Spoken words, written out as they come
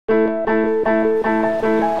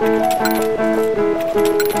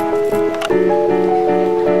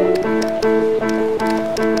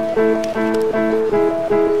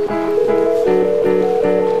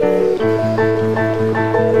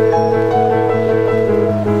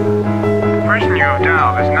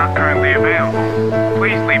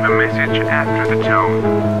after the tone.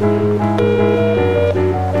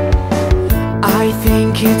 I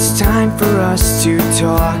think it's time for us to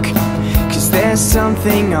talk, 'cause there's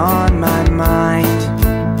something on my mind.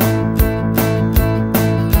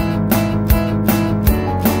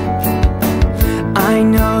 I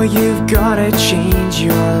know you've gotta change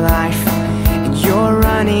your life, and you're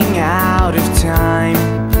running out of time.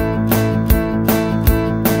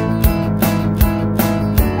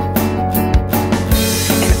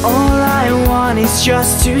 And all I want is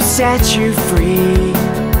just to set you free,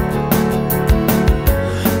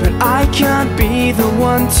 but I can't be the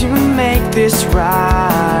one to make this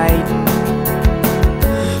right.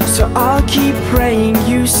 So I'll keep praying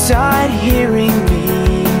you start hearing me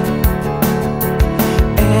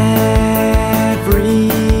every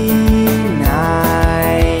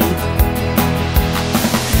night.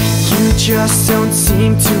 You just don't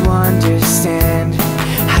seem to understand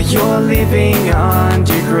how you're living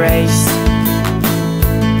under grace.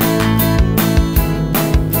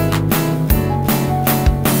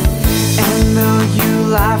 And though you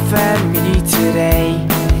laugh at me today,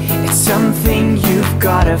 it's something you've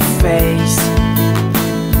gotta face.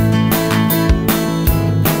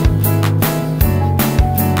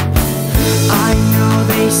 I know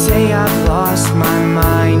they say I've lost my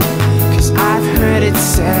mind, 'cause I've heard it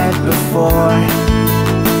said before.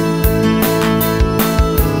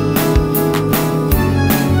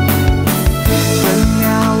 But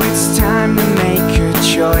now it's time to make a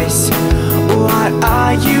choice. What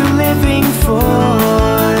are you living for?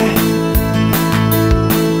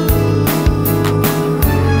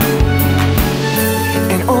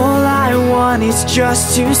 And all I want is just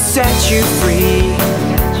to set you free,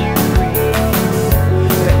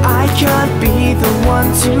 but I can't be the one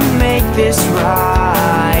to make this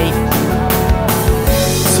right.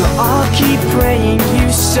 So I'll keep praying you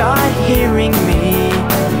start hearing me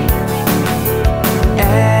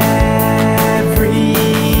every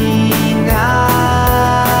night.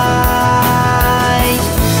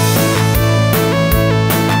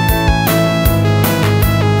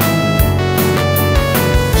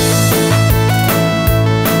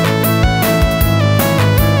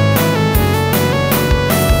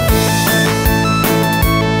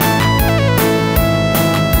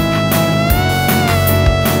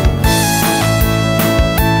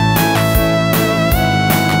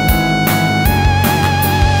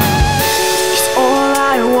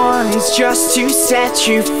 It's just to set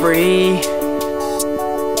you free,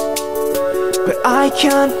 but I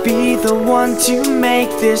can't be the one to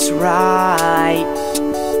make this right.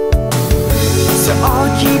 So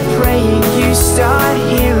I'll keep praying you start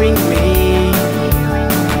hearing me